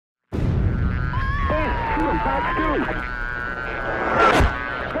Good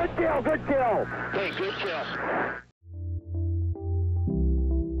kill, good kill. Hey, good kill.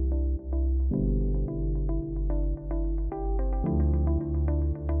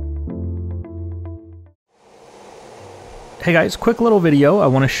 Hey guys, quick little video. I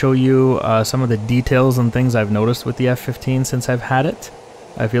want to show you some of the details and things I've noticed with the F-15 since I've had it.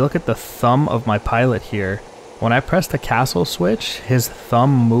 If you look at the thumb of my pilot here, when I press the castle switch, his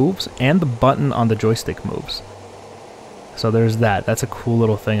thumb moves and the button on the joystick moves. So there's that. That's a cool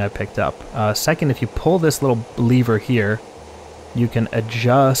little thing I picked up. Second, if you pull this little lever here, you can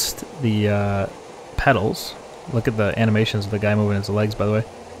adjust the pedals. Look at the animations of the guy moving his legs, by the way.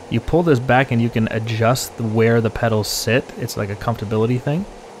 You pull this back and you can adjust where the pedals sit. It's like a comfortability thing.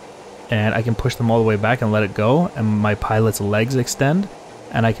 And I can push them all the way back and let it go, and my pilot's legs extend,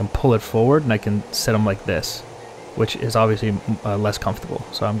 and I can pull it forward and I can set them like this, which is obviously less comfortable.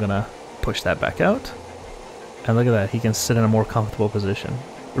 So I'm gonna push that back out. And look at that, he can sit in a more comfortable position.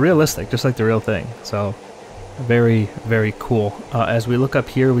 Realistic, just like the real thing. So very, very cool. As we look up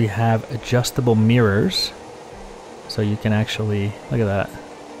here, we have adjustable mirrors. So you can actually, look at that.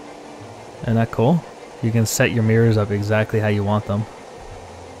 Isn't that cool? You can set your mirrors up exactly how you want them.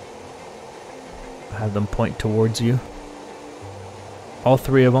 Have them point towards you. All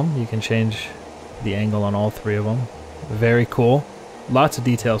three of them, you can change the angle on all three of them. Very cool. Lots of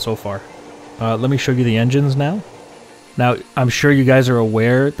detail so far. Let me show you the engines now. Now, I'm sure you guys are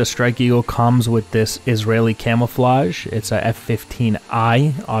aware the Strike Eagle comes with this Israeli camouflage. It's a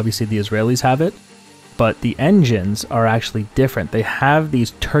F-15E. Obviously the Israelis have it. But the engines are actually different. They have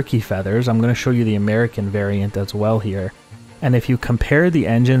these turkey feathers. I'm going to show you the American variant as well here. And if you compare the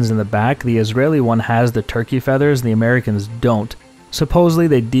engines in the back, the Israeli one has the turkey feathers, the Americans don't. Supposedly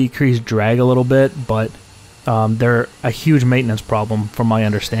they decrease drag a little bit, but they're a huge maintenance problem from my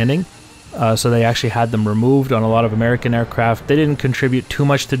understanding. So they actually had them removed on a lot of American aircraft. They didn't contribute too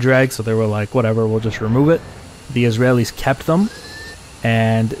much to drag, so they were like, whatever, we'll just remove it. The Israelis kept them.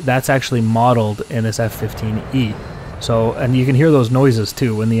 And that's actually modeled in this F-15E. So, and you can hear those noises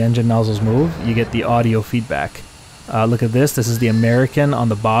too. When the engine nozzles move, you get the audio feedback. Look at this. This is the American on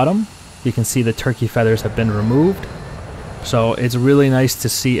the bottom. You can see the turkey feathers have been removed. So it's really nice to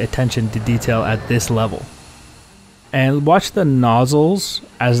see attention to detail at this level. And watch the nozzles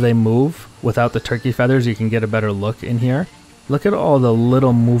as they move without the turkey feathers. You can get a better look in here. Look at all the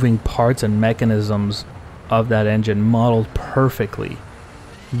little moving parts and mechanisms of that engine modeled perfectly.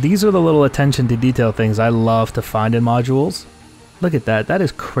 These are the little attention to detail things I love to find in modules. Look at that. That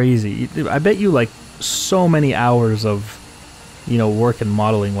is crazy. I bet you like so many hours of, you know, work and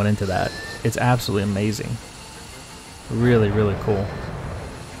modeling went into that. It's absolutely amazing. Really, really cool.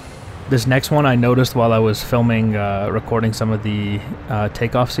 This next one I noticed while I was filming, recording some of the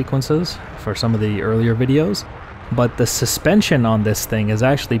takeoff sequences for some of the earlier videos. But the suspension on this thing is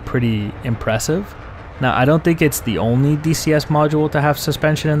actually pretty impressive. Now, I don't think it's the only DCS module to have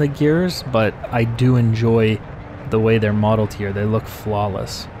suspension in the gears, but I do enjoy the way they're modeled here. They look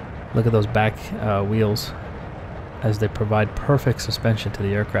flawless. Look at those back wheels as they provide perfect suspension to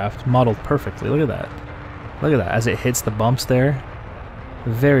the aircraft. Modeled perfectly. Look at that. Look at that. As it hits the bumps there.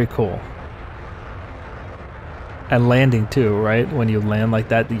 Very cool. And landing too, right? When you land like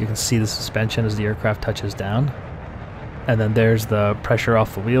that, you can see the suspension as the aircraft touches down. And then there's the pressure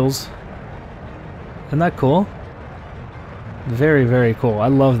off the wheels. Isn't that cool? Very, very cool. I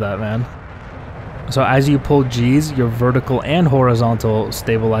love that, man. So as you pull G's, your vertical and horizontal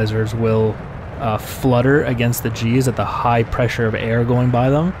stabilizers will flutter against the G's at the high pressure of air going by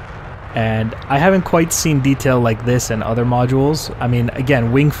them. And I haven't quite seen detail like this in other modules. I mean,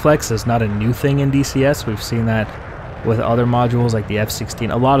 again, wing flex is not a new thing in DCS. We've seen that with other modules like the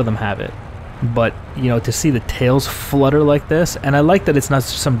F-16. A lot of them have it. But, you know, to see the tails flutter like this, and I like that it's not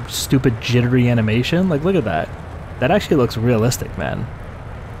some stupid jittery animation. Like, look at that. That actually looks realistic, man.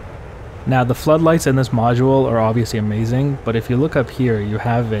 Now, the floodlights in this module are obviously amazing, but if you look up here, you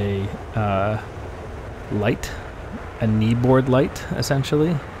have a light, a kneeboard light,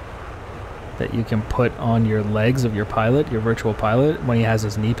 essentially, that you can put on your legs of your pilot, your virtual pilot, when he has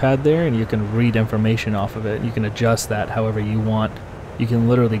his knee pad there, and you can read information off of it. You can adjust that however you want. You can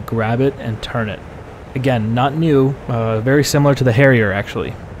literally grab it and turn it. Again, not new, very similar to the Harrier,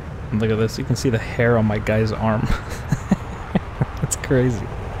 actually. And look at this, you can see the hair on my guy's arm. That's crazy.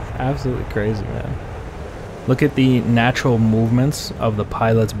 Absolutely crazy, man. Look at the natural movements of the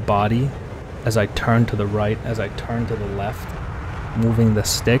pilot's body as I turn to the right, as I turn to the left. Moving the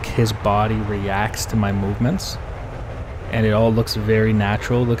stick, his body reacts to my movements. and it all looks very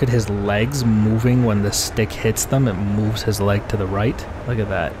natural. Look at his legs moving when the stick hits them. It moves his leg to the right. Look at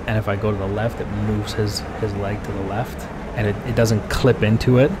that. And if I go to the left, it moves his leg to the left. And it doesn't clip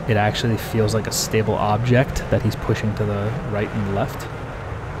into it. It actually feels like a stable object that he's pushing to the right and left.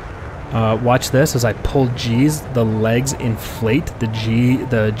 Watch this. As I pull G's, the legs inflate. The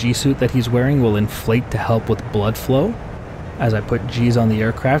G suit that he's wearing will inflate to help with blood flow. As I put G's on the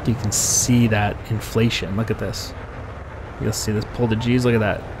aircraft, you can see that inflation. Look at this. You'll see this. Pull the G's. Look at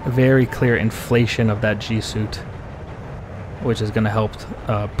that. Very clear inflation of that G suit, which is going to help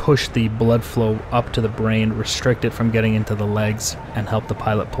push the blood flow up to the brain, restrict it from getting into the legs, and help the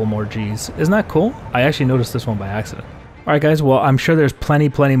pilot pull more G's. Isn't that cool? I actually noticed this one by accident. Alright guys, well I'm sure there's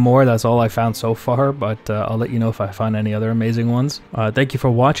plenty more. That's all I found so far, but I'll let you know if I find any other amazing ones. Thank you for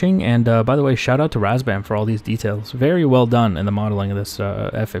watching, and by the way, shout out to Razbam for all these details. Very well done in the modeling of this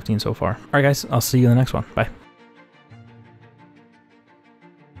F-15 so far. Alright guys, I'll see you in the next one. Bye.